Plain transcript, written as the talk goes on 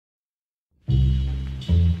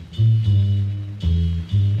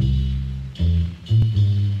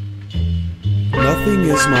Nothing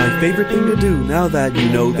is my favorite thing to do. Now that you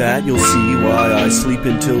know that, you'll see why I sleep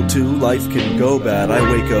until 2. Life can go bad. I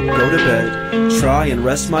wake up, go to bed, try and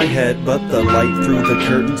rest my head, but the light through the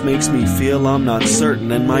curtains makes me feel I'm not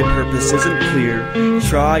certain and my purpose isn't clear.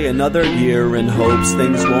 Try another year in hopes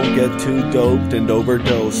things won't get too doped and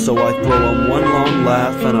overdosed, so I throw 'em one long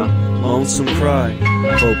laugh and a lonesome cry.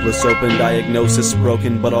 Hopeless open diagnosis,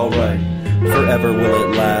 broken but alright. Forever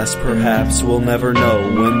will it last? Perhaps we'll never know.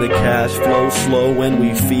 When the cash flows slow, when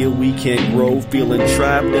we feel we can't grow, feeling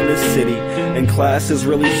trapped in the city, and class is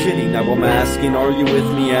really shitty. Now I'm asking, are you with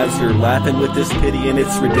me as you're laughing with this pity? And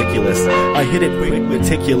it's ridiculous. I hit it quick,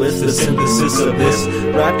 meticulous, the synthesis of this,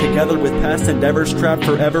 wrapped together with past endeavors, trapped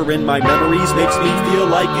forever in my memories, makes me feel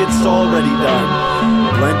like it's already done.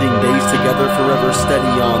 Blending days together, forever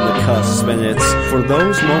steady on the cusp, and it's for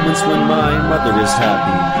those moments when my mother is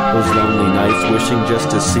happy, those lonely nights wishing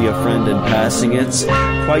just to see a friend in passing. It's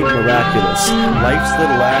quite miraculous. Life's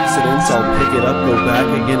little accidents, I'll pick it up, go back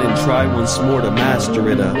again and try once more to master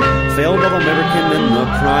it. A failed American in the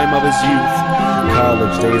prime of his youth.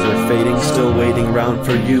 College days are fading, still waiting round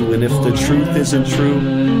for you, and if the truth isn't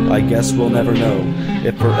true, I guess we'll never know.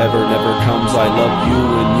 If forever never comes, I love you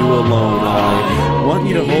and you alone. I want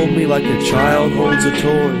you to hold me like a child holds a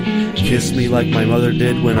toy. Kiss me like my mother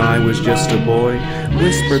did when I was just a boy.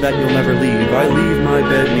 Whisper that you'll never leave. I leave my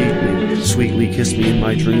bed neatly. Sweetly kiss me in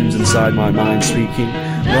my dreams, inside my mind speaking.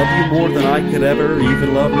 Love you more than I could ever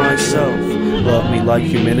even love myself. Love me like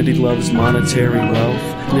humanity loves monetary wealth.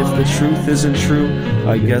 And if the truth isn't true,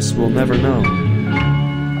 I guess we'll never know.